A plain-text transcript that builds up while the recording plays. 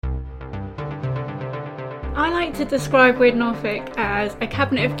I like to describe Weird Norfolk as a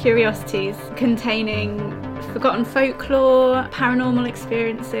cabinet of curiosities containing forgotten folklore, paranormal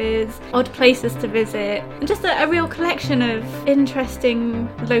experiences, odd places to visit, and just a real collection of interesting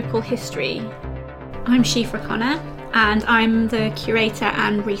local history. I'm Siofra Connor, and I'm the curator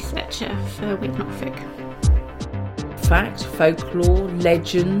and researcher for Weird Norfolk. Fact, folklore,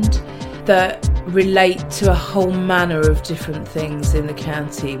 legend that relate to a whole manner of different things in the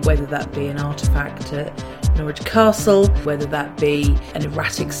county, whether that be an artefact at Norwich Castle, whether that be an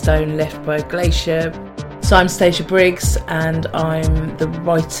erratic stone left by a glacier. So I'm Stacia Briggs and I'm the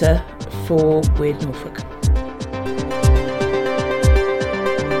writer for Weird Norfolk.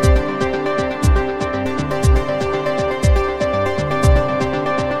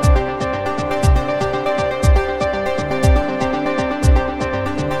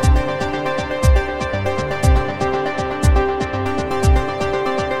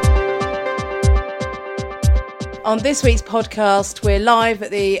 On this week's podcast, we're live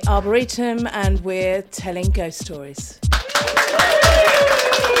at the Arboretum and we're telling ghost stories.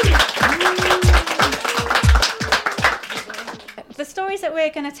 The stories that we're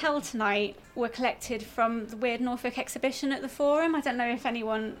going to tell tonight were collected from the Weird Norfolk exhibition at the Forum. I don't know if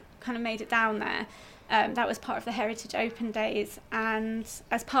anyone kind of made it down there. That was part of the Heritage Open Days, and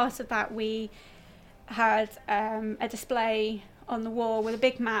as part of that we had a display on the wall with a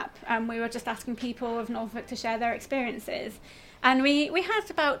big map, and we were just asking people of Norfolk to share their experiences, and we had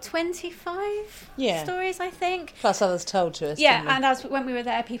about 25 stories, I think, plus others told to us. And when we were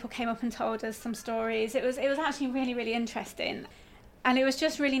there, people came up and told us some stories. It was actually really, really interesting, and it was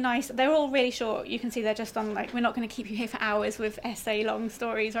just really nice. They're all really short. You can see they're just on, like, we're not going to keep you here for hours with essay long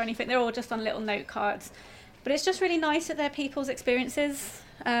stories or anything. They're all just on little note cards, but it's just really nice that they're people's experiences.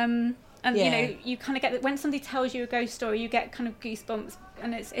 And you know, you kind of get, when somebody tells you a ghost story, you get kind of goosebumps,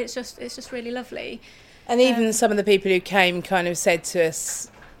 and it's just really lovely. And even some of the people who came kind of said to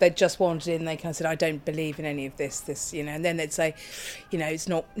us, they'd just wandered in, they kind of said, I don't believe in any of this, you know, and then they'd say, you know, it's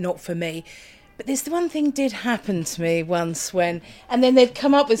not for me. But this one thing did happen to me once and then they'd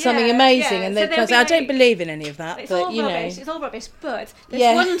come up with something amazing, and they'd kind of say, I don't believe in any of that. It's all rubbish, but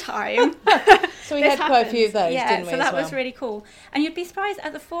this one time... So we had quite a few of those, didn't we? So that was really cool. And you'd be surprised,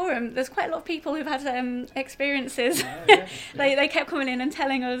 at the Forum, there's quite a lot of people who've had experiences. They kept coming in and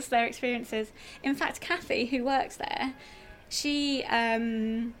telling us their experiences. In fact, Kathy, who works there, she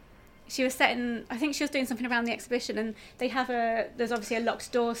was I think she was doing something around the exhibition, and there's obviously a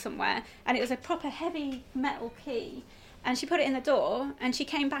locked door somewhere, and it was a proper heavy metal key, and she put it in the door, and she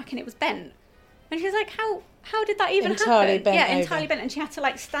came back and it was bent. And she was like, how did that even happen? Entirely bent, and she had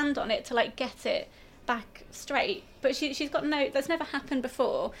to stand on it to get it back straight. But she's got that's never happened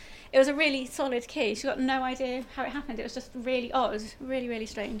before. It was a really solid key. She's got no idea how it happened. It was just really odd, really, really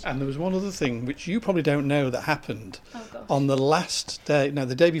strange. And there was one other thing which you probably don't know that happened on the last day. No,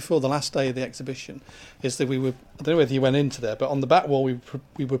 the day before the last day of the exhibition, is that I don't know whether you went into there, but on the back wall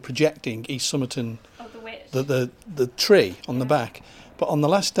we were projecting East Somerton, the tree on the back. But on the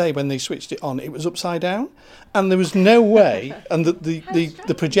last day when they switched it on, it was upside down, and there was no way. And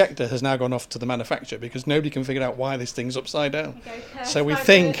the projector has now gone off to the manufacturer because nobody can figure out why this thing's upside down. So we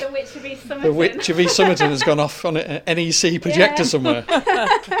think the Witch of East Somerton has gone off on an NEC projector somewhere.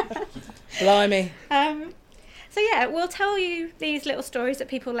 Blimey. So we'll tell you these little stories that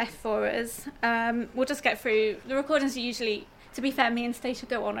people left for us. We'll just get through. The recordings are usually, to be fair, me and Stacia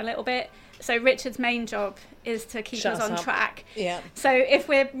go on a little bit. So Richard's main job is to keep us on track. Yeah. So if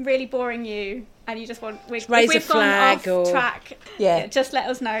we're really boring you and you just want... raise a flag gone off track, just let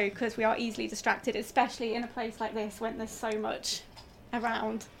us know, because we are easily distracted, especially in a place like this when there's so much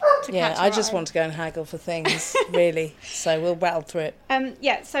around to catch our I just eye. want to go and haggle for things, really. So we'll rattle through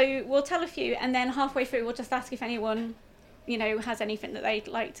it. So we'll tell a few, and then halfway through we'll just ask if anyone, has anything that they'd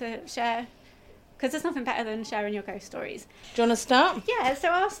like to share. Because there's nothing better than sharing your ghost stories. Do you want to start? Yeah, so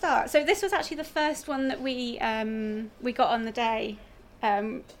I'll start. So this was actually the first one that we got on the day.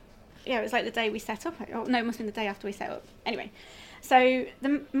 It was like the day we set up. Oh, no, it must have been the day after we set up. Anyway, so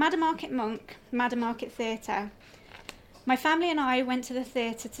the Madder Market Theatre. My family and I went to the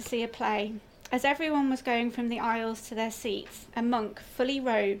theatre to see a play. As everyone was going from the aisles to their seats, a monk, fully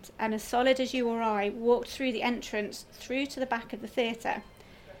robed and as solid as you or I, walked through the entrance through to the back of the theatre.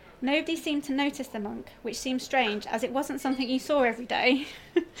 Nobody seemed to notice the monk, which seemed strange, as it wasn't something you saw every day.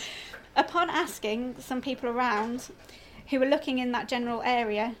 Upon asking some people around who were looking in that general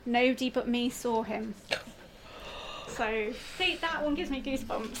area, nobody but me saw him. So, see, that one gives me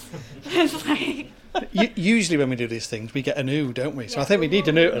goosebumps. It's like... Usually when we do these things, we get an ooh, don't we? So I think we need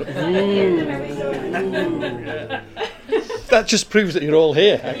an ooh. That just proves that you're all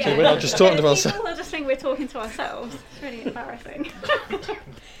here, actually. We're not just talking to ourselves. People just think we're talking to ourselves. It's really embarrassing.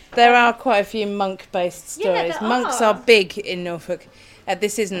 There are quite a few monk-based stories. there Monks are are big in Norfolk.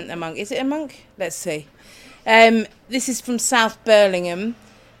 This isn't a monk. Is it a monk? Let's see. This is from South Birmingham,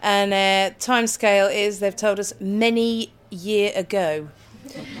 and timescale is, they've told us, many year ago.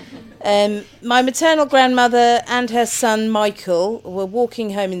 My maternal grandmother and her son Michael were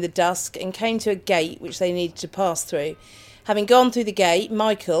walking home in the dusk and came to a gate which they needed to pass through. Having gone through the gate,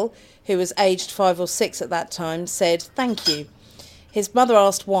 Michael, who was aged 5 or 6 at that time, said thank you. His mother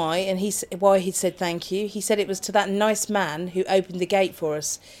asked why, and why he said thank you. He said it was to that nice man who opened the gate for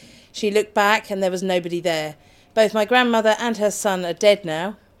us. She looked back and there was nobody there. Both my grandmother and her son are dead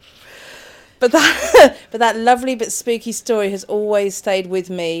now. But that lovely but spooky story has always stayed with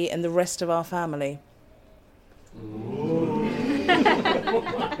me and the rest of our family.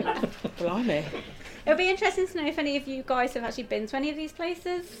 Blimey. It'll be interesting to know if any of you guys have actually been to any of these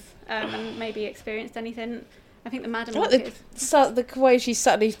places and maybe experienced anything. I think the Madam the way she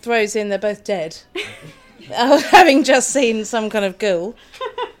suddenly throws in they're both dead. Having just seen some kind of ghoul.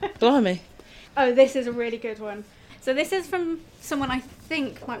 Blimey. Oh, this is a really good one. So this is from someone I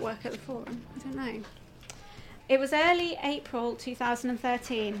think might work at the Forum. I don't know. It was early April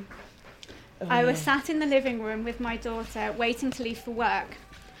 2013. I was sat in the living room with my daughter waiting to leave for work.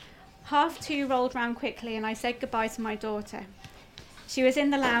 2:30 rolled round quickly and I said goodbye to my daughter. She was in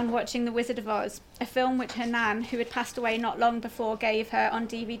the lounge watching The Wizard of Oz, a film which her nan, who had passed away not long before, gave her on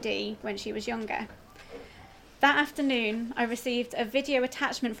DVD when she was younger. That afternoon, I received a video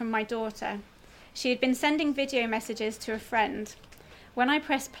attachment from my daughter. She had been sending video messages to a friend. When I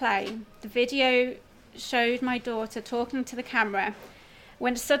pressed play, the video showed my daughter talking to the camera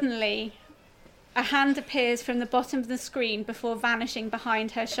when suddenly a hand appears from the bottom of the screen before vanishing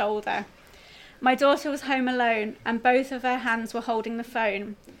behind her shoulder. My daughter was home alone and both of her hands were holding the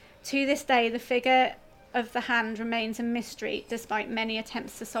phone. To this day, the figure of the hand remains a mystery despite many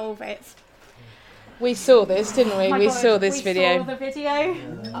attempts to solve it. We saw this, didn't we? We saw this video. We saw the video.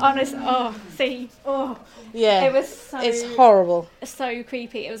 Honest. Yeah. It was It's horrible. So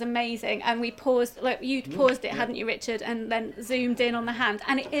creepy. It was amazing. And we paused. Like you'd paused it, hadn't you, Richard? And then zoomed in on the hand.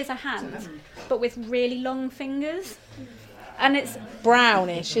 And it is a hand, but with really long fingers. And it's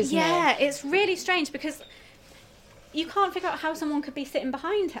brownish, isn't it? Yeah, it's really strange because you can't figure out how someone could be sitting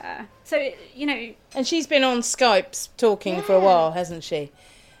behind her. So, you know. And she's been on Skype talking for a while, hasn't she?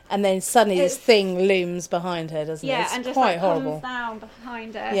 And then suddenly this thing looms behind her, doesn't it? Yeah, it's and just quite horrible. Comes down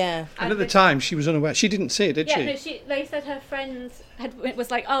behind her. Yeah. And at the time, she was unaware. She didn't see it, did she? Yeah, no, they said her friend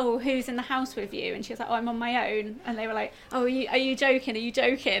was like, oh, who's in the house with you? And she was like, oh, I'm on my own. And they were like, oh, are you joking? Are you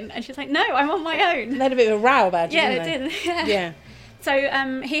joking? And she was like, no, I'm on my own. And they had a bit of a row about it, yeah, didn't they? Did. Yeah. Yeah.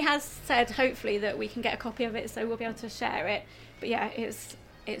 So he has said, hopefully, that we can get a copy of it, so we'll be able to share it. But yeah,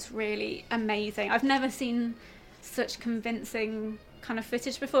 it's really amazing. I've never seen such convincing kind of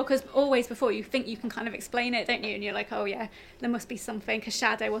footage before, because always before you think you can kind of explain it, don't you? And you're like, oh yeah, there must be something, a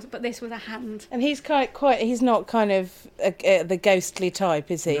shadow, but this was a hand. And he's quite he's not kind of the ghostly type,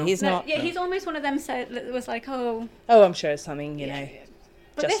 is he? No. He's not. Yeah, he's almost one of them. That was like, oh, I'm sure it's something, you know.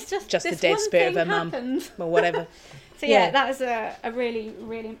 But just the dead spirit of her mum or whatever. So yeah, that was a really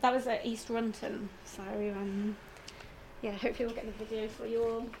that was at East Runton. So yeah, hopefully we'll get the video for you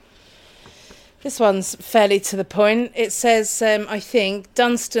all. This one's fairly to the point. It says, I think,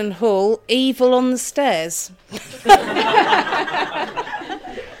 Dunstan Hall, evil on the stairs.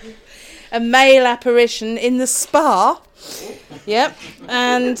 A male apparition in the spa. Yep.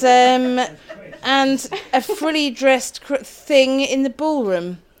 And a fully dressed thing in the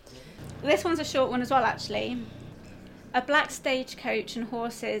ballroom. This one's a short one as well, actually. A black stagecoach and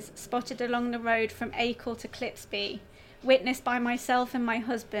horses spotted along the road from Acle to Clipsby. Witnessed by myself and my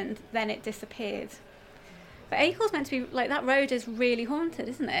husband, then it disappeared. But Acle's meant to be, like, that road is really haunted,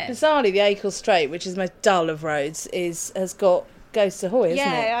 isn't it? Bizarrely, the Acle Strait, which is the most dull of roads, has got ghosts ahoy, isn't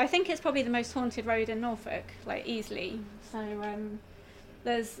it? Yeah, I think it's probably the most haunted road in Norfolk, like, easily. So,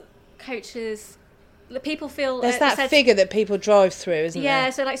 there's coaches, the people feel... There's that figure that people drive through, isn't there?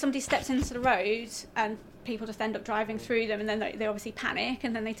 Yeah, so, like, somebody steps into the road and people just end up driving through them, and then they obviously panic,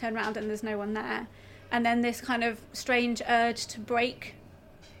 and then they turn around and there's no one there. And then this kind of strange urge to brake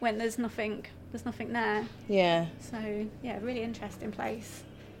when there's nothing there. Yeah. So yeah, really interesting place.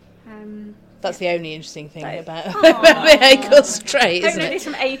 That's the only interesting thing about the Acle Strait, isn't it? It's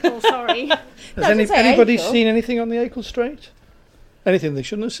from Acle, sorry. Has anybody seen anything on the Acle Strait? Anything they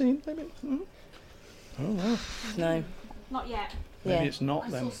shouldn't have seen, maybe? Oh, well. No. Not yet. Maybe it's not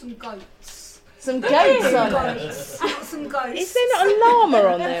then. I saw some goats. Some goats on there. Some goats. Is there not a llama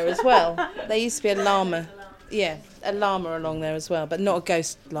on there as well? There used to be a llama. a llama along there as well, but not a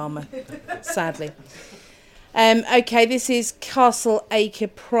ghost llama, sadly. Okay, this is Castle Acre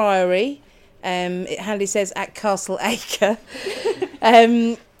Priory. It handily says at Castle Acre.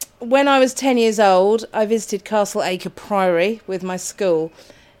 When I was 10 years old, I visited Castle Acre Priory with my school.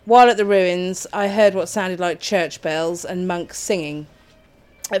 While at the ruins, I heard what sounded like church bells and monks singing.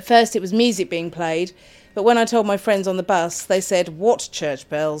 At first, it was music being played, but when I told my friends on the bus, they said, "What church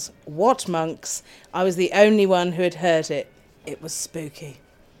bells? What monks?" I was the only one who had heard it. It was spooky.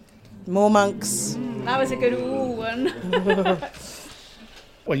 More monks. That was a good one.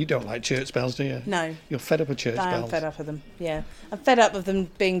 Well, you don't like church bells, do you? No. You're fed up of church bells. I'm fed up of them, yeah. I'm fed up of them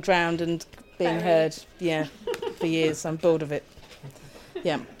being drowned and being heard, for years. I'm bored of it.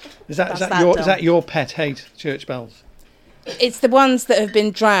 Yeah. Is that your pet hate, church bells? It's the ones that have been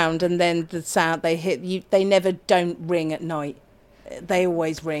drowned and then the sound they hit you. They never don't ring at night. They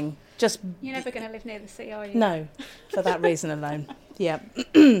always ring. You're never going to live near the sea, are you? No, for that reason alone. Yeah.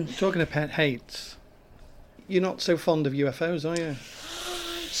 Talking of pet hates, you're not so fond of UFOs, are you?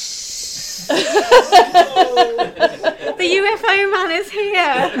 The UFO man is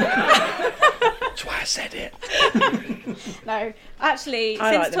here. That's why I said it. No, actually,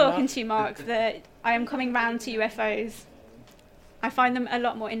 since talking to you, Mark, that I am coming round to UFOs. I find them a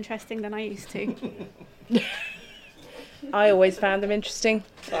lot more interesting than I used to. I always found them interesting.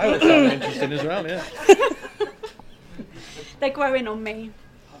 I always found them interesting as well, yeah. They're growing on me.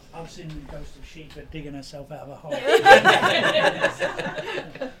 I've seen the ghost of Sheba digging herself out of a hole.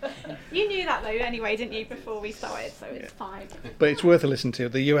 You knew that though anyway, didn't you, before we started, so it's fine. But it's worth a listen to.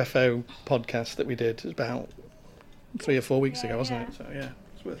 The UFO podcast that we did about 3 or 4 weeks ago, wasn't it? So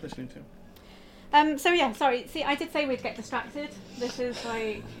it's worth listening to. Sorry. See, I did say we'd get distracted. This is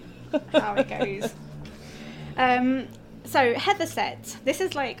like how it goes. So Heather said, this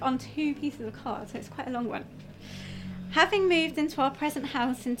is like on 2 pieces of cards, so it's quite a long one. Having moved into our present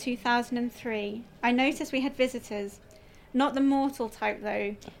house in 2003, I noticed we had visitors. Not the mortal type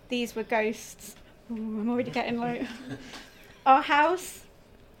though. These were ghosts. Ooh, I'm already getting low. Our house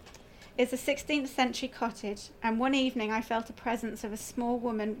is a 16th century cottage, and one evening I felt a presence of a small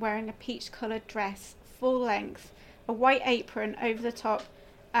woman wearing a peach-coloured dress, full length, a white apron over the top,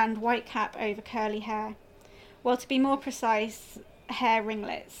 and white cap over curly hair. Well, to be more precise, hair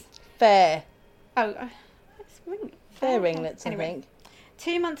ringlets. Fair. It's ringlets. Fair ringlets, anyway, I think.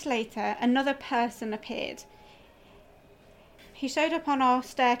 2 months later, another person appeared. He showed up on our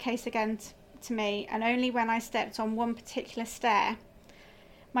staircase again to me, and only when I stepped on one particular stair.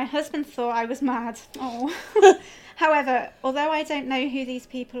 My husband thought I was mad. Oh. However, although I don't know who these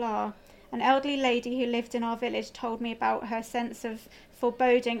people are, an elderly lady who lived in our village told me about her sense of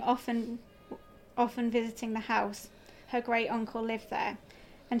foreboding often visiting the house. Her great uncle lived there,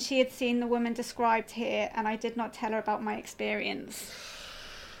 and she had seen the woman described here, and I did not tell her about my experience.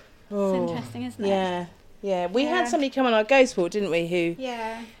 Oh, it's interesting, isn't it? Yeah. We had somebody come on our ghost walk, didn't we?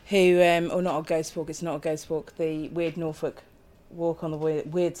 Or not our ghost walk. It's not a ghost walk. The Weird Norfolk walk on the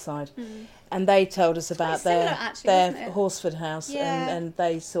weird side, and they told us about their Horsford house, and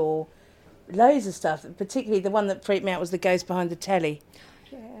they saw loads of stuff. Particularly the one that freaked me out was the ghost behind the telly.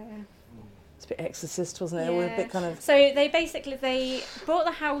 Yeah. It's a bit Exorcist, wasn't it? Or a bit kind of. So they bought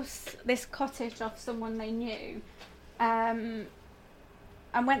the house, this cottage, off someone they knew, and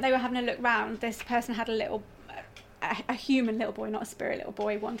when they were having a look round, this person had a human little boy, not a spirit little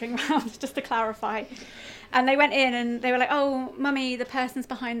boy, wandering around, just to clarify. And they went in and they were like, "Oh, Mummy, the person's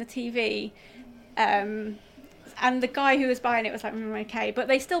behind the TV." And the guy who was buying it was like, "Okay," but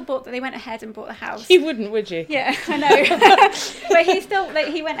they went ahead and bought the house. You wouldn't, would you? Yeah, I know. But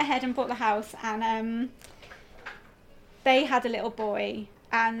he went ahead and bought the house, and they had a little boy,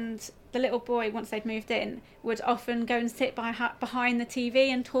 and the little boy, once they'd moved in, would often go and sit behind the TV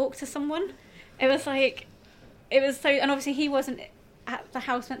and talk to someone. It was so, and obviously he wasn't at the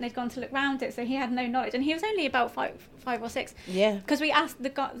house when they'd gone to look round it, so he had no knowledge, and he was only about five or six. Yeah. Because we asked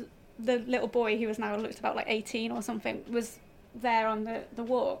the little boy, who was now looked about like 18 or something, was there on the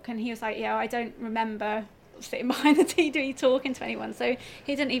walk, and he was like, "Yeah, I don't remember sitting behind the TV talking to anyone," so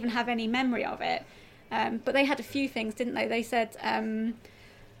he didn't even have any memory of it. But they had a few things, didn't they? They said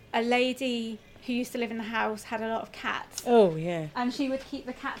a lady who used to live in the house had a lot of cats. Oh, yeah. And she would keep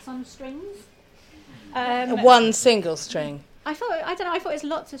the cats on strings. One single string. I thought it was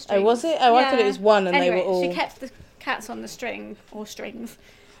lots of strings. Oh, was it? Oh, yeah. I thought it was one, and anyway, they were all. She kept the cats on the string or strings,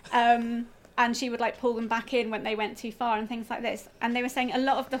 and she would like pull them back in when they went too far and things like this. And they were saying a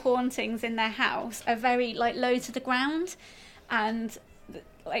lot of the hauntings in their house are very like low to the ground, and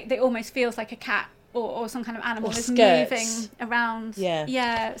like it almost feels like a cat or some kind of animal is moving around.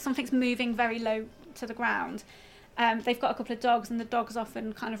 Yeah, something's moving very low to the ground. They've got a couple of dogs, and the dogs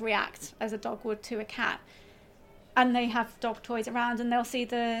often kind of react as a dog would to a cat. And they have dog toys around, and they'll see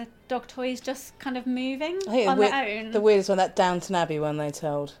the dog toys just kind of moving on their own. The weirdest one, that Downton Abbey one they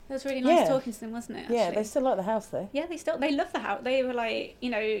told. It was really nice talking to them, wasn't it? Actually? Yeah, they still like the house though. Yeah, they love the house. They were like, you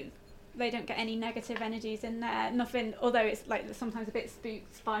know, they don't get any negative energies in there. Nothing, although it's like sometimes a bit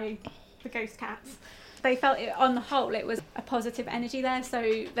spooked by the ghost cats. They felt it, on the whole, it was a positive energy there,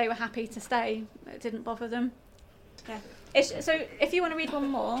 so they were happy to stay. It didn't bother them. Yeah. So if you want to read one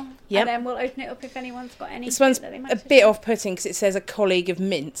more, and then we'll open it up if anyone's got any. This one's a bit off-putting because it says a colleague of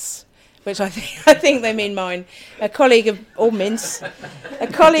Mint's, which I think they mean mine. A colleague of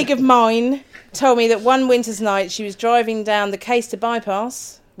mine told me that one winter's night she was driving down the Caister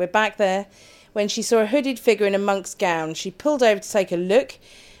bypass. We're back there when she saw a hooded figure in a monk's gown. She pulled over to take a look,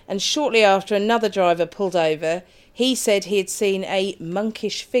 and shortly after another driver pulled over. He said he had seen a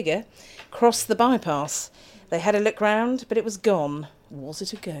monkish figure cross the bypass. They had a look round, but it was gone. Was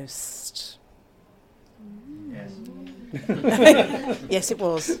it a ghost? Yes. Yes, it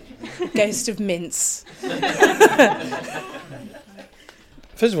was. Ghost of Mince.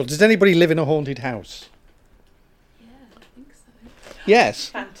 First of all, does anybody live in a haunted house? Yeah, I think so. Yes.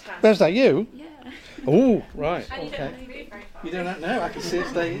 Fantastic. Where's that, you? Yeah. Oh, right. And Okay. you don't move very far. You don't know. I can see it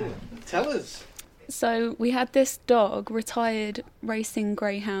stay here. Tell us. So we had this dog, retired racing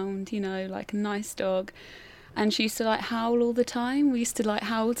greyhound, you know, like a nice dog. And she used to like howl all the time. We used to like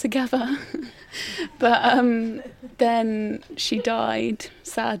howl together. But then she died,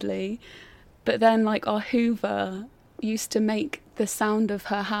 sadly. But then like our Hoover used to make the sound of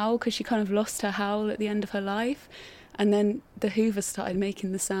her howl because she kind of lost her howl at the end of her life. And then the Hoover started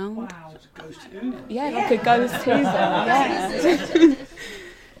making the sound. Wow, it's a ghost Hoover. Yeah, like a ghost Hoover. Yeah.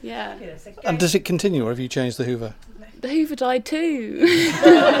 Yeah. And does it continue, or have you changed the Hoover? The Hoover died too.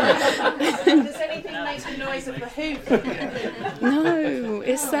 Does anything make the noise of the Hoover? No,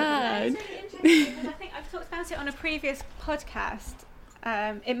 it's sad. It's really interesting because I think I've talked about it on a previous podcast.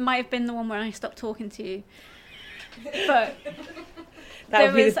 It might have been the one where I stopped talking to you. But That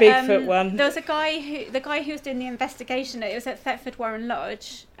would be the Bigfoot one. There was the guy who was doing the investigation. It was at Thetford Warren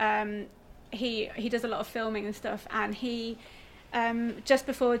Lodge. He does a lot of filming and stuff, and he just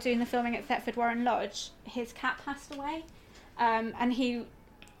before doing the filming at Thetford Warren Lodge, his cat passed away, and he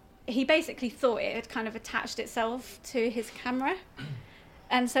basically thought it had kind of attached itself to his camera.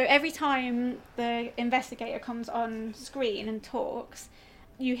 And so every time the investigator comes on screen and talks,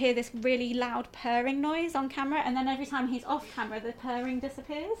 you hear this really loud purring noise on camera, and then every time he's off camera, the purring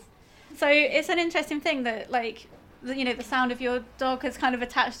disappears. So it's an interesting thing that, like, the sound of your dog has kind of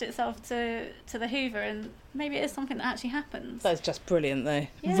attached itself to the Hoover, and maybe it is something that actually happens. That's just brilliant, though.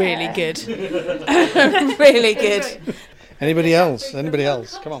 Yeah. Really good. Really good. Anybody else? Anybody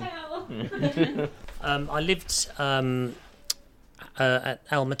else? Come on. I lived at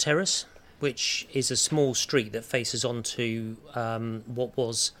Alma Terrace, which is a small street that faces onto what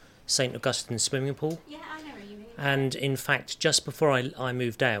was St Augustine's swimming pool. Yeah, I know where you mean. And in fact, just before I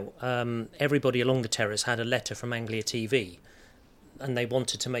moved out, everybody along the terrace had a letter from Anglia TV, and they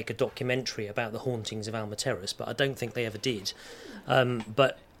wanted to make a documentary about the hauntings of Alma Terrace, but I don't think they ever did.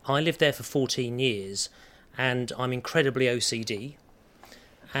 But I lived there for 14 years, and I'm incredibly OCD.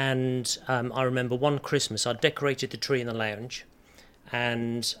 And I remember one Christmas I decorated the tree in the lounge,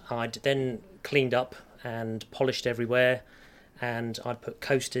 and I'd then cleaned up and polished everywhere, and I'd put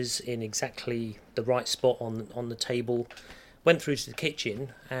coasters in exactly the right spot on the table, went through to the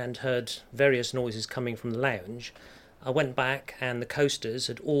kitchen and heard various noises coming from the lounge. I went back and the coasters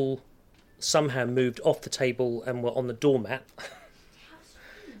had all somehow moved off the table and were on the doormat.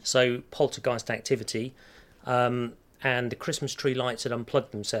 So poltergeist activity. And the Christmas tree lights had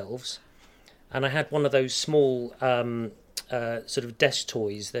unplugged themselves. And I had one of those small sort of desk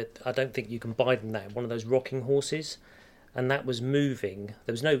toys that I don't think you can buy them now, one of those rocking horses. And that was moving.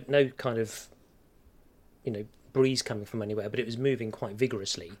 There was no kind of, breeze coming from anywhere, but it was moving quite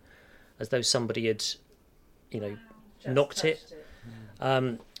vigorously, as though somebody had, knocked it.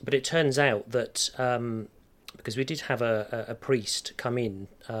 But it turns out that, because we did have a priest come in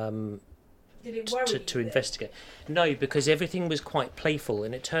Did it worry to investigate. No, because everything was quite playful,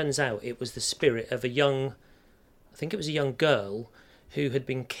 and it turns out it was the spirit of a young girl who had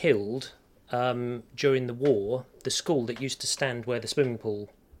been killed during the war. The school that used to stand where the swimming pool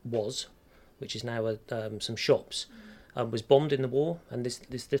was, which is now some shops, was bombed in the war, and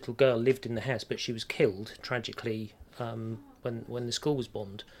this little girl lived in the house, but she was killed tragically when the school was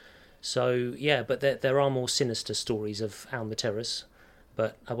bombed. So yeah, but there are more sinister stories of Alma Terrace.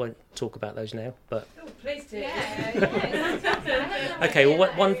 but I won't talk about those now. But Please do. okay,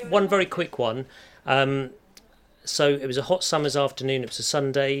 well, one very quick one. So it was a hot summer's afternoon. It was a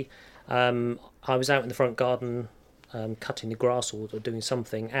Sunday. I was out in the front garden cutting the grass or doing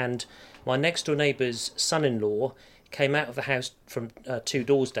something, and my next door neighbour's son-in-law came out of the house from 2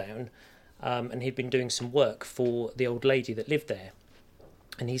 doors down, and he'd been doing some work for the old lady that lived there.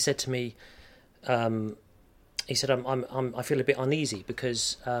 And he said to me, he said, I feel a bit uneasy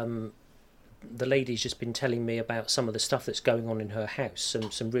because the lady's just been telling me about some of the stuff that's going on in her house,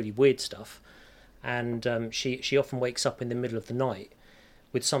 some really weird stuff. And she often wakes up in the middle of the night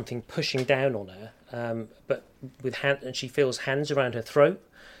with something pushing down on her, but and she feels hands around her throat.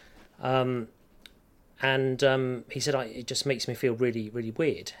 He said, it just makes me feel really, really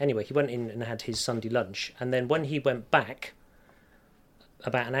weird. Anyway, he went in and had his Sunday lunch, and then when he went back,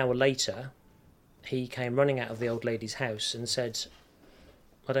 about an hour later, he came running out of the old lady's house and said,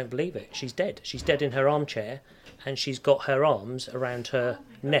 I don't believe it, she's dead. She's dead in her armchair, and she's got her arms around her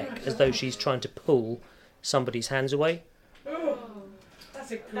neck as though she's trying to pull somebody's hands away. Oh,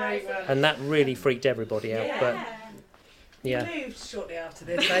 that's a great one. And that really freaked everybody out. But yeah. You moved shortly after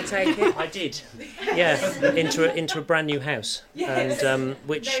this, I take it. I did, yeah, into a brand new house. Yes. And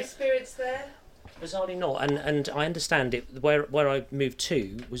which no spirits there? bizarrely not. And I understand it. Where I moved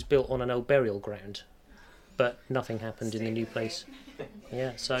to was built on an old burial ground, but nothing happened in the new place.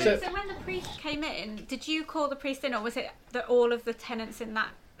 Yeah. So when the priest came in, did you call the priest in, or was it that all of the tenants in that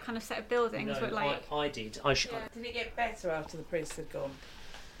kind of set of buildings were like? I did. Did it get better after the priest had gone?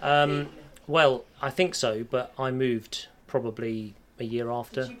 Well, I think so, but I moved probably a year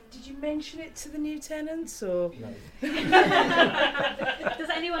after. Did you mention it to the new tenants, or? No. Does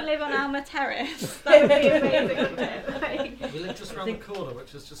anyone live on Alma Terrace? That would be amazing, wouldn't it? Like, We live just round the corner,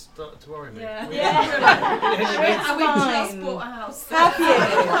 which has just started to worry me. yeah. It's We fine. just bought a house. Have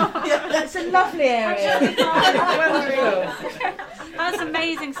you? That's a lovely area. Wonderful. That's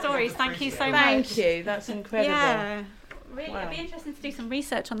amazing stories. Thank you so much. Thank you. That's incredible. Yeah. Really, Wow. it'd be interesting to do some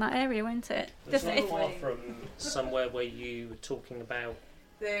research on that area, won't it? It's not far from somewhere where you were talking about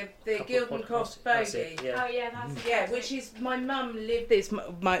The couple Gilden of Cross podcasts. That's Bogey. it, yeah. Oh yeah, that's Yeah, which is my mum lived this.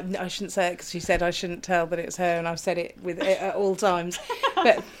 I shouldn't say it because she said I shouldn't tell, but it's her, and I've said it with at all times.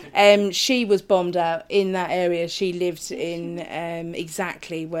 But she was bombed out in that area. She lived in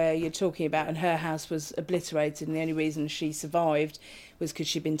exactly where you're talking about, and her house was obliterated. And the only reason she survived was because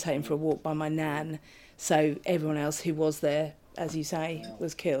she'd been taken for a walk by my nan. So everyone else who was there, as you say,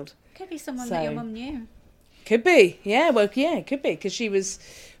 was killed. Could be someone that your mum knew. Could be, yeah. Well, yeah, it could be because she was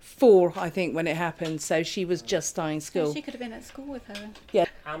 4, I think, when it happened. So she was just starting school. So she could have been at school with her. Yeah.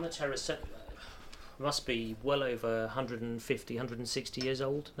 Alma Terrace must be well over 150, 160 years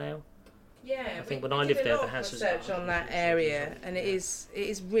old now. Yeah, I think when I lived there, the house was research on that area, and it is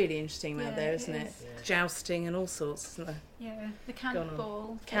really interesting out there, isn't it? Yeah. Jousting and all sorts, isn't there? Yeah, the Gone camp on.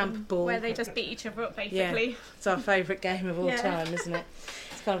 ball. Camp thing, ball. Where they just beat each other up, basically. It's our favourite game of all Yeah. time, isn't it?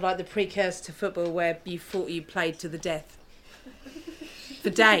 It's kind of like the precursor to football, where you thought you played to the death for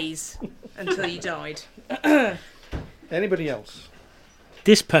days until you died. Anybody else?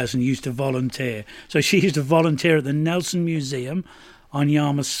 This person used to volunteer. So she used to volunteer at the Nelson Museum on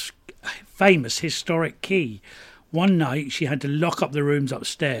Yarmouth's famous historic quay. One night she had to lock up the rooms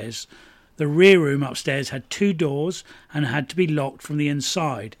upstairs. The rear room upstairs had 2 doors and had to be locked from the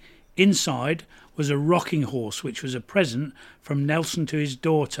inside. Inside was a rocking horse, which was a present from Nelson to his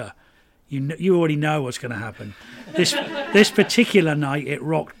daughter. You already know what's going to happen. This particular night it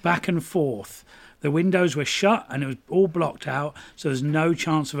rocked back and forth. The windows were shut and it was all blocked out, so there's no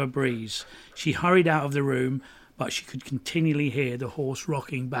chance of a breeze. She hurried out of the room, but she could continually hear the horse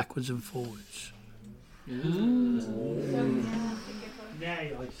rocking backwards and forwards.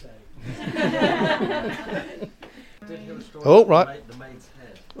 Nay, I say. Oh, right. The maid's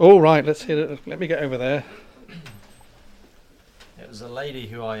head. All right, let's hear it. Let me get over there. It was a lady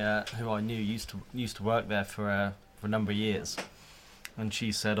who I knew used to work there for a number of years, and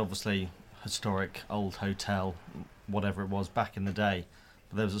she said, obviously, historic old hotel, whatever it was back in the day.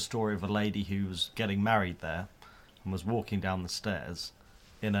 But there was a story of a lady who was getting married there and was walking down the stairs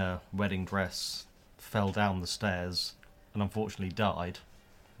in a wedding dress, fell down the stairs, and unfortunately died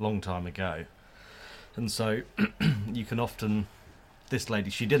a long time ago. And so you can often, this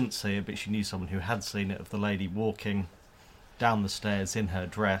lady, she didn't see it, but she knew someone who had seen it, of the lady walking down the stairs in her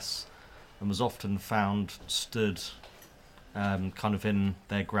dress, and was often found stood kind of in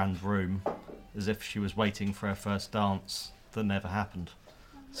their grand room as if she was waiting for her first dance that never happened.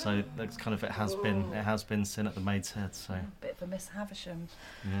 So that's kind of it has been sin at the Maid's Head. So Bit of a Miss Havisham.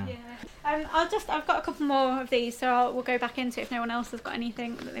 yeah. I've got a couple more of these, so we'll go back into it if no one else has got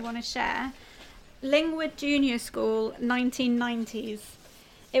anything that they want to share. Lingwood Junior School, 1990s.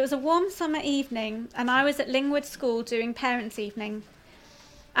 It was a warm summer evening, and I was at Lingwood School doing parents' evening.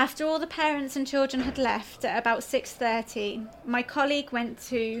 After all the parents and children had left at about 6:30, my colleague went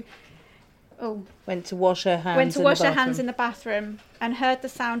to wash her hands in the bathroom and heard the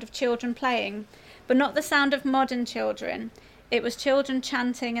sound of children playing, but not the sound of modern children. It was children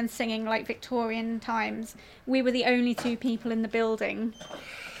chanting and singing like Victorian times. We were the only two people in the building.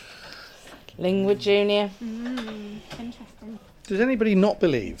 Lingwood Junior. Interesting. Does anybody not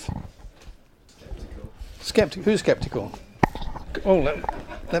believe? Skeptical. Who's sceptical? Oh,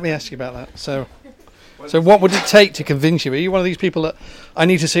 let me ask you about that. So what would it take to convince you? Are you one of these people that I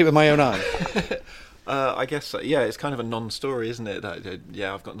need to see it with my own eye? I guess, it's kind of a non-story, isn't it?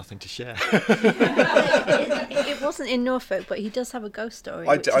 I've got nothing to share. It wasn't in Norfolk, but he does have a ghost story,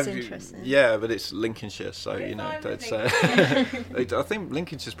 which is interesting. Yeah, but it's Lincolnshire, so, that's... I think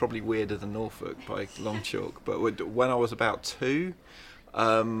Lincolnshire's probably weirder than Norfolk by long chalk. But when I was about 2,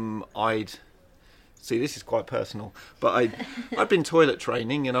 I'd... See, this is quite personal, but I'd been toilet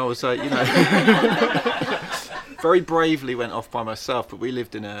training, and I was, very bravely went off by myself. But we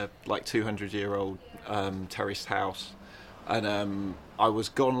lived in a 200-year-old terraced house, and I was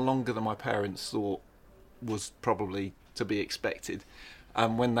gone longer than my parents thought was probably to be expected.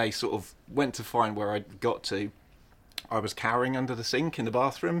 And when they sort of went to find where I'd got to, I was cowering under the sink in the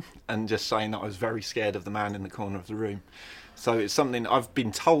bathroom and just saying that I was very scared of the man in the corner of the room. So it's something I've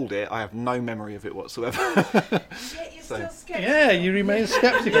been told it. I have no memory of it whatsoever. Yet you're still sceptical. Yeah, you remain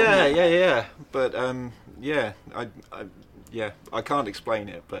sceptical. Yeah. But I can't explain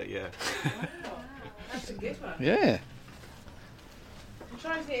it, but yeah. That's a good one. Yeah. I'm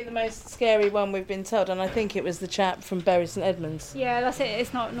trying to think of the most scary one we've been told, and I think it was the chap from Bury St Edmunds. Yeah, that's it.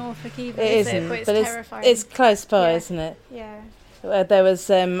 It's not Norfolk either, It isn't, but it's but terrifying. it's close by, Yeah. isn't it? Yeah. There was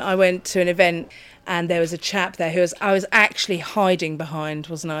I went to an event, and there was a chap there I was actually hiding behind,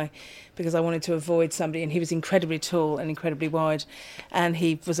 wasn't I? Because I wanted to avoid somebody, and he was incredibly tall and incredibly wide, and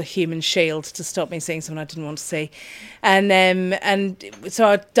he was a human shield to stop me seeing someone I didn't want to see. And so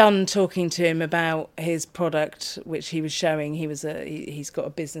I'd done talking to him about his product, which he was showing. He's got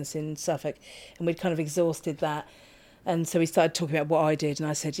a business in Suffolk, and we'd kind of exhausted that. And so we started talking about what I did, and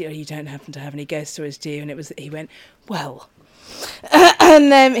I said, you don't happen to have any ghost stories, do you? And he went, well...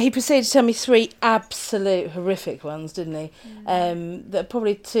 and he proceeded to tell me 3 absolute horrific ones, didn't he? That are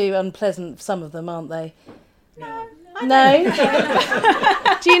probably too unpleasant, some of them, aren't they? No.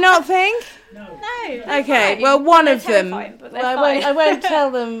 Do you not think? No. Okay. Fine. well, one of them. But I won't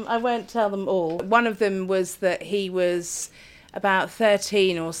tell them. I won't tell them all. One of them was that he was about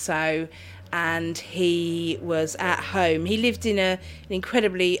 13 or so, and he was at home. He lived in an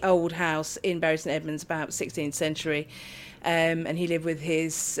incredibly old house in Bury St Edmunds, about 16th century. And he lived with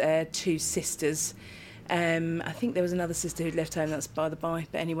his 2 sisters. I think there was another sister who'd left home, that's by the by.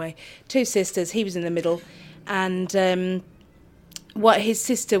 But anyway, 2 sisters, he was in the middle. And what his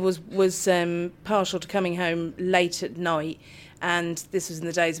sister was partial to coming home late at night. And this was in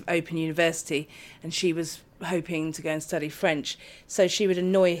the days of Open University. And she was hoping to go and study French. So she would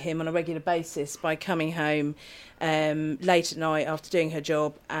annoy him on a regular basis by coming home late at night after doing her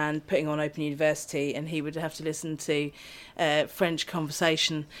job and putting on Open University, and he would have to listen to French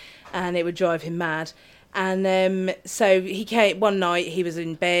conversation, and it would drive him mad. And so he came one night, he was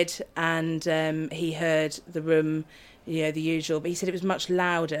in bed, and he heard the room, the usual, but he said it was much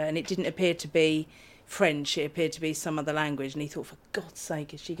louder, and it didn't appear to be French, it appeared to be some other language, and he thought, for God's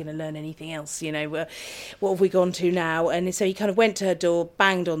sake, is she going to learn anything else? What have we gone to now? And so he kind of went to her door,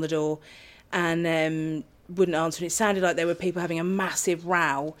 banged on the door, and wouldn't answer. And it sounded like there were people having a massive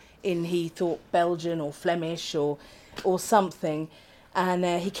row in, he thought, Belgian or Flemish or something. And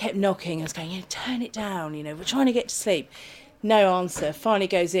he kept knocking. I was going, turn it down, we're trying to get to sleep. No answer. Finally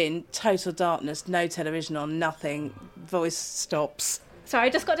goes in, total darkness, no television on, nothing. Voice stops. Sorry, I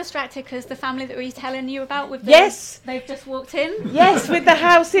just got distracted because the family that we were telling you about with they've just walked in. Yes, with the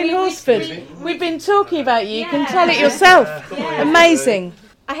house in Horsford. We've been talking about you. You can tell it yourself. Yeah. Amazing.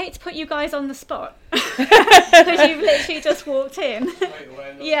 I hate to put you guys on the spot because you've literally just walked in.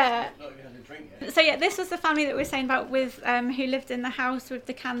 Yeah. So yeah, this was the family that we were saying about with who lived in the house with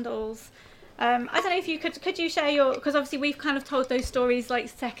the candles. I don't know if you could you share your, because obviously we've kind of told those stories like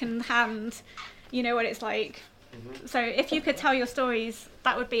second hand, what it's like. Mm-hmm. So if you could tell your stories,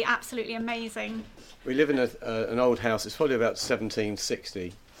 that would be absolutely amazing. We live in an old house. It's probably about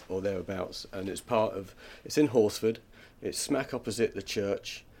 1760 or thereabouts, and it's in Horsford. It's smack opposite the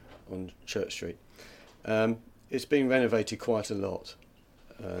church on Church Street. It's been renovated quite a lot.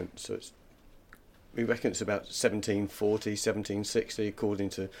 So we reckon it's about 1740, 1760, according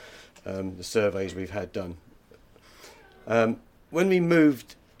to the surveys we've had done. When we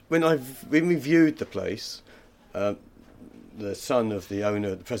viewed the place, the son of the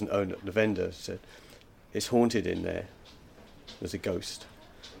owner, the present owner, the vendor, said, it's haunted in there. There's a ghost.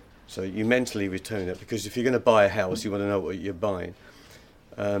 So you mentally return it, because if you're going to buy a house, you want to know what you're buying.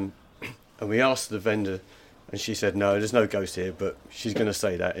 And we asked the vendor, and she said, no, there's no ghost here, but she's going to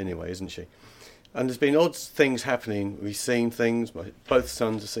say that anyway, isn't she? And there's been odd things happening. We've seen things. Both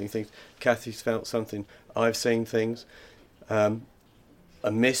sons have seen things. Kathy's felt something. I've seen things.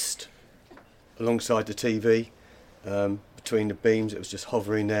 A mist alongside the TV, between the beams. It was just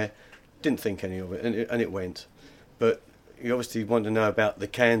hovering there. Didn't think any of it, and it went. But you obviously want to know about the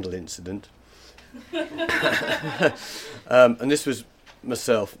candle incident. And this was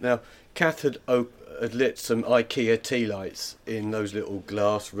myself. Now, Kath had lit some IKEA tea lights in those little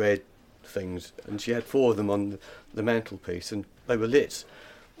glass red things, and she had 4 of them on the mantelpiece, and they were lit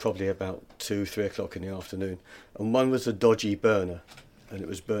probably about 2-3 o'clock in the afternoon, and one was a dodgy burner, and it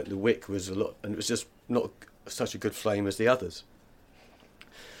was burnt. The wick was a lot, and it was just not such a good flame as the others.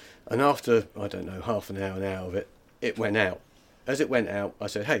 And after, I don't know, half an hour of it, it went out. As it went out, I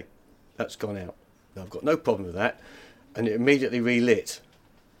said, hey, that's gone out. Now, I've got no problem with that, and it immediately relit.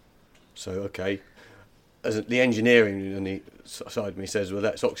 So, okay, as the engineering on the side of me says, well,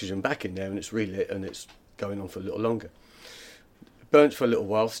 that's oxygen back in there, and it's relit, and it's going on for a little longer. It burnt for a little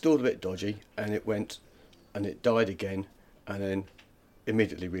while, still a bit dodgy, and it went, and it died again, and then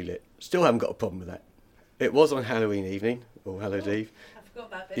immediately relit. Still haven't got a problem with that. It was on Halloween evening, or Hallowed Eve. I forgot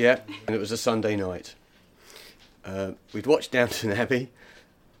that bit. Yeah, and it was a Sunday night. We'd watched Downton Abbey.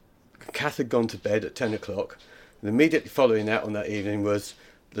 Kath had gone to bed at 10 o'clock, and immediately following that on that evening was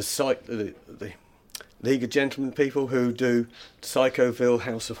the League of Gentlemen people who do Psychoville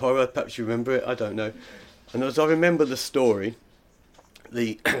House of Horror. Perhaps you remember it, I don't know. And as I remember the story,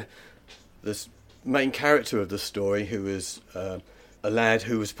 the main character of the story, who was a lad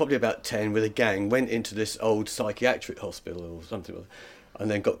who was probably about 10 with a gang, went into this old psychiatric hospital or something,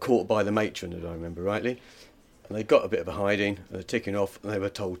 and then got caught by the matron, if I remember rightly. And they got a bit of a hiding, and they're ticking off, and they were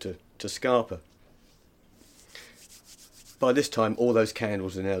told to scarp her. By this time, all those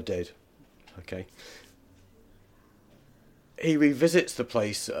candles are now dead. Okay. He revisits the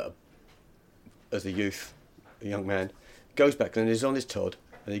place as a youth, a young man, goes back and he's on his Todd,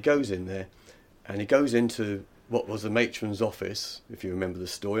 and he goes in there, and he goes into what was the matron's office, if you remember the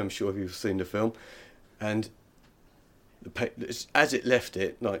story. I'm sure you've seen the film. And as it left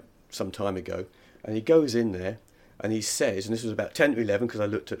it, like some time ago, and he goes in there, and he says, and this was about 10 to 11 because I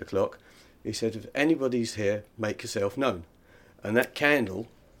looked at the clock, he said, if anybody's here, make yourself known. And that candle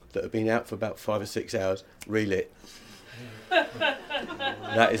that had been out for about 5 or 6 hours relit.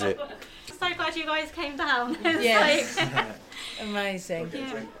 That is it. So glad you guys came down. Yes. Amazing.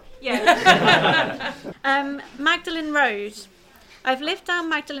 Yeah. Magdalen Road. I've lived down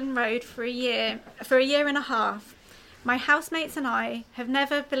Magdalen Road for a year and a half. My housemates and I have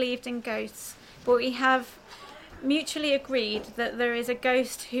never believed in ghosts, but we have mutually agreed that there is a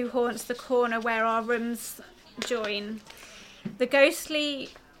ghost who haunts the corner where our rooms join. The ghostly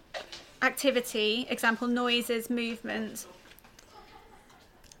activity, example noises, movement.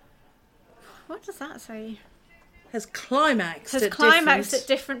 What does that say? Has climaxed at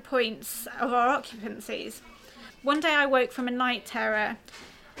different points of our occupancies. One day I woke from a night terror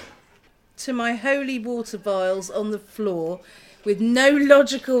to my holy water vials on the floor with no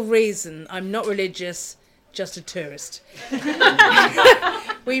logical reason. I'm not religious, just a tourist.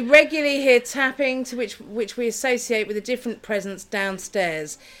 We regularly hear tapping, to which we associate with a different presence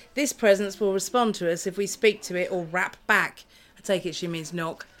downstairs. This presence will respond to us if we speak to it or rap back. I take it she means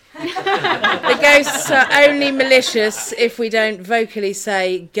knock. The ghosts are only malicious if we don't vocally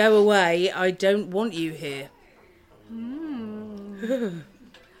say, go away, I don't want you here. I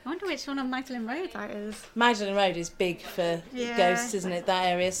wonder which one on Magdalen Road that is. Magdalen Road is big for ghosts, isn't it, that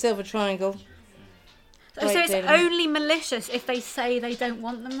area? Silver Triangle. So it's only malicious if they say they don't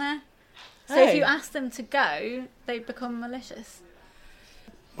want them there? So if you ask them to go, they become malicious?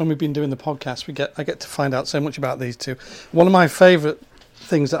 When we've been doing the podcast, I get to find out so much about these two. One of my favourite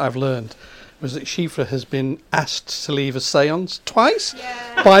things that I've learned was that Siofra has been asked to leave a seance twice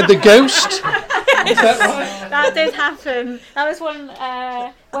by the ghost. Is that right? That did happen. That was when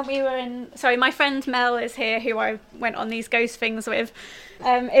we were in... Sorry, my friend Mel is here, who I went on these ghost things with.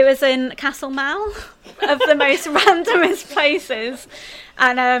 It was in Castle Mal, of the most randomest places.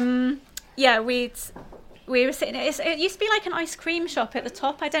 And, we we were sitting. It used to be like an ice cream shop at the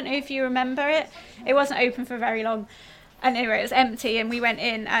top. I don't know if you remember it. It wasn't open for very long. And anyway, it was empty, and we went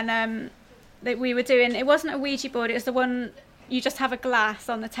in, and we were doing. It wasn't a Ouija board. It was the one you just have a glass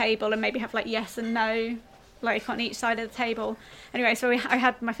on the table and maybe have like yes and no, like on each side of the table. Anyway, so I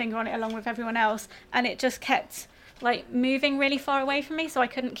had my finger on it along with everyone else, and it just kept like moving really far away from me, so I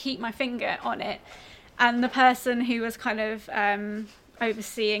couldn't keep my finger on it. And the person who was kind of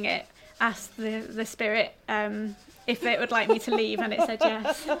overseeing it asked the spirit if it would like me to leave, and it said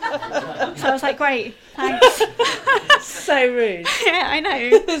yes. So I was like, great, thanks. So rude. Yeah, I know.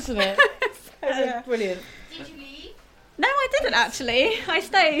 Isn't it? Yeah. Brilliant. Did you leave? No, I didn't actually. I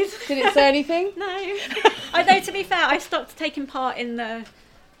stayed. Did it say anything? No. Although, to be fair, I stopped taking part in the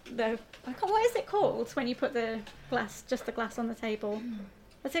what is it called when you put the glass on the table?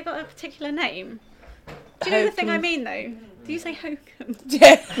 Has it got a particular name? Do you know the thing I mean, though? Do you say hokum?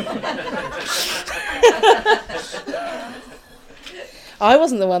 Yeah. I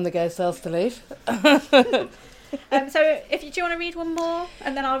wasn't the one the ghost asked to leave. So, do you want to read one more,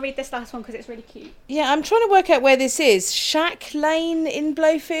 and then I'll read this last one because it's really cute. Yeah, I'm trying to work out where this is. Shack Lane in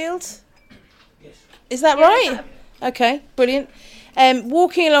Blowfield. Yes. Is that right? Okay, brilliant.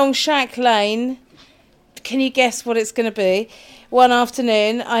 Walking along Shack Lane. Can you guess what it's going to be? One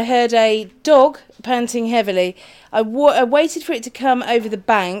afternoon, I heard a dog panting heavily. I waited for it to come over the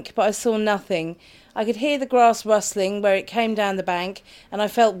bank, but I saw nothing. I could hear the grass rustling where it came down the bank, and I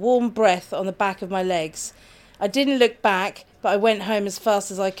felt warm breath on the back of my legs. I didn't look back, but I went home as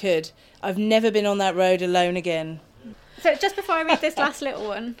fast as I could. I've never been on that road alone again. So just before I read this last little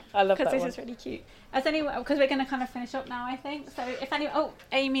one, I love that one. because this is really cute. As anyone, because we're going to kind of finish up now, I think. So if any,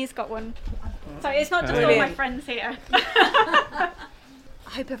 Amy's got one. So it's not just all my friends here. I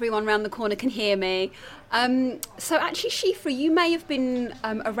hope everyone around the corner can hear me. So actually, Siofra, you may have been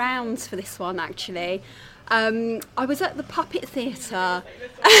around for this one, actually. I was at the Puppet Theatre.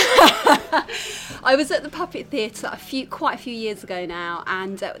 I was at the Puppet Theatre quite a few years ago now,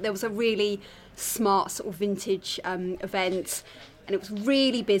 and there was a really smart sort of vintage event, and it was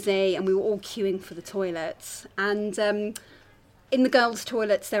really busy, and we were all queuing for the toilets. And in the girls'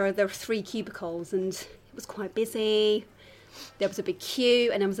 toilets, there are 3 cubicles, and it was quite busy. There was a big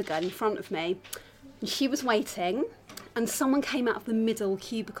queue, and there was a girl in front of me, and she was waiting, and someone came out of the middle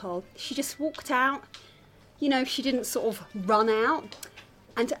cubicle. She just walked out. You know, she didn't sort of run out.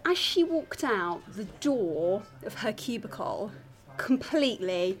 And as she walked out, the door of her cubicle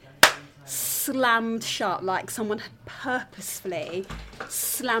completely slammed shut, like someone had purposefully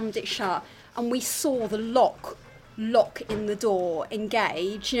slammed it shut. And we saw the lock in the door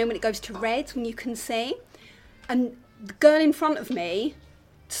engage, you know, when it goes to red, when you can see. And the girl in front of me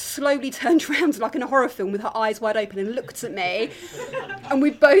slowly turned around like in a horror film with her eyes wide open and looked at me, and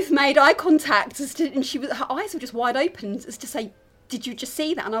we both made eye contact and her eyes were just wide open as to say, did you just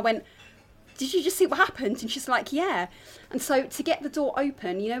see that? And I went, did you just see what happened? And she's like, yeah. And so to get the door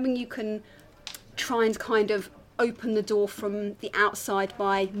open, you know, when you can try and kind of open the door from the outside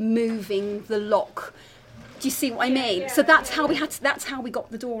by moving the lock, do you see what I mean? So that's how we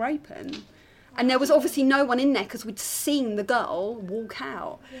got the door open. And there was obviously no one in there because we'd seen the girl walk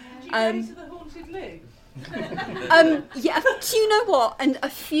out. Did you go to the haunted loo? Yeah, do you know what? And a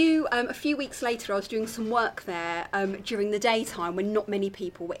few weeks later, I was doing some work there during the daytime when not many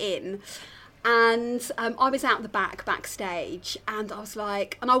people were in. And I was out the backstage, and I was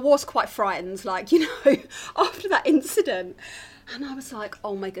like, and I was quite frightened, like, you know, after that incident. And I was like,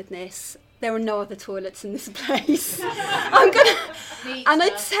 oh my goodness, there are no other toilets in this place. And I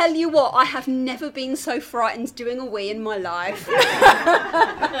tell you what, I have never been so frightened doing a wee in my life.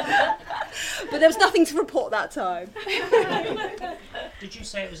 But there was nothing to report that time. Did you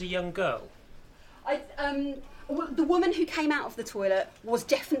say it was a young girl? The woman who came out of the toilet was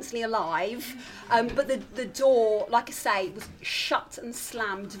definitely alive, but the door, like I say, was shut and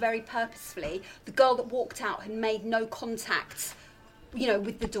slammed very purposefully. The girl that walked out had made no contact, you know,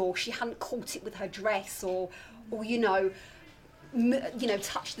 with the door. She hadn't caught it with her dress or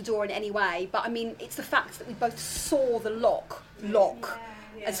touched the door in any way. But I mean, it's the fact that we both saw the lock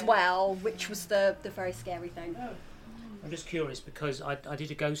as well, which was the very scary thing. I'm just curious because I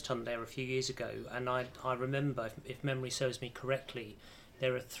did a ghost hunt there a few years ago, and I remember, if memory serves me correctly,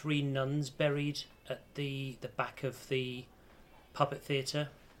 there are 3 nuns buried at the back of the Puppet Theatre,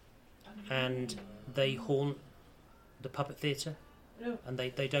 and they haunt the Puppet Theatre, and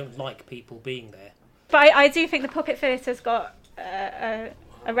they don't like people being there. But I do think the Puppet Theatre's got a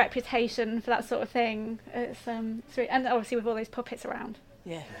reputation for that sort of thing. It's and obviously with all those puppets around.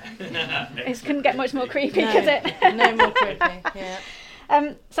 Yeah. It couldn't get much more creepy, could it? No more creepy, yeah.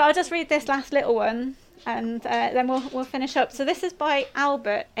 So I'll just read this last little one. and then we'll finish up. So this is by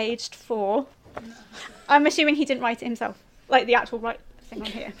Albert, aged 4. I'm assuming he didn't write it himself, like the actual thing on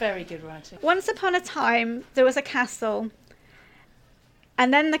here. Very good writing. Once upon a time, there was a castle,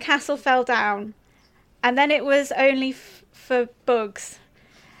 and then the castle fell down, and then it was only for bugs.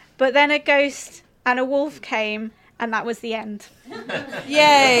 But then a ghost and a wolf came, and that was the end.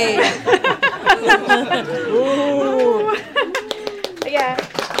 Yay! Yeah.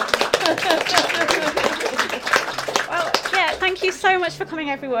 Well, yeah, thank you so much for coming,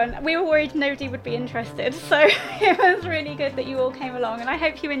 everyone. We were worried nobody would be interested, so it was really good that you all came along, and I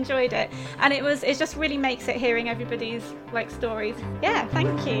hope you enjoyed it. And it just really makes it hearing everybody's stories. Yeah,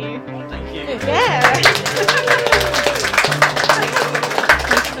 thank you. Thank you. Yeah.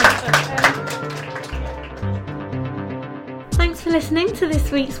 Thanks for listening to this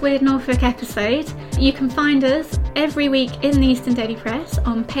week's Weird Norfolk episode. You can find us every week in the Eastern Daily Press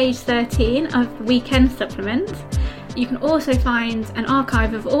on page 13 of the Weekend Supplement. You can also find an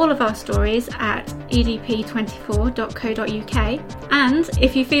archive of all of our stories at edp24.co.uk. And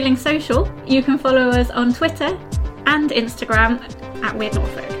if you're feeling social, you can follow us on Twitter and Instagram at Weird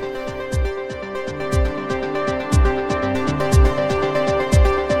Norfolk.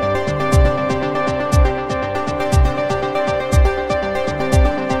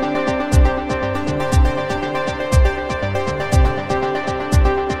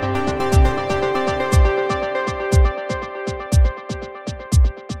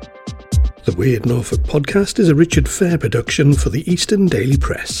 The Weird Norfolk podcast is a Richard Fair production for the Eastern Daily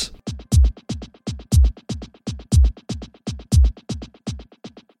Press.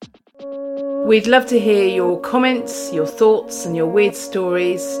 We'd love to hear your comments, your thoughts and your weird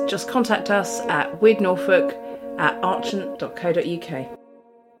stories. Just contact us at weirdnorfolk@archant.co.uk.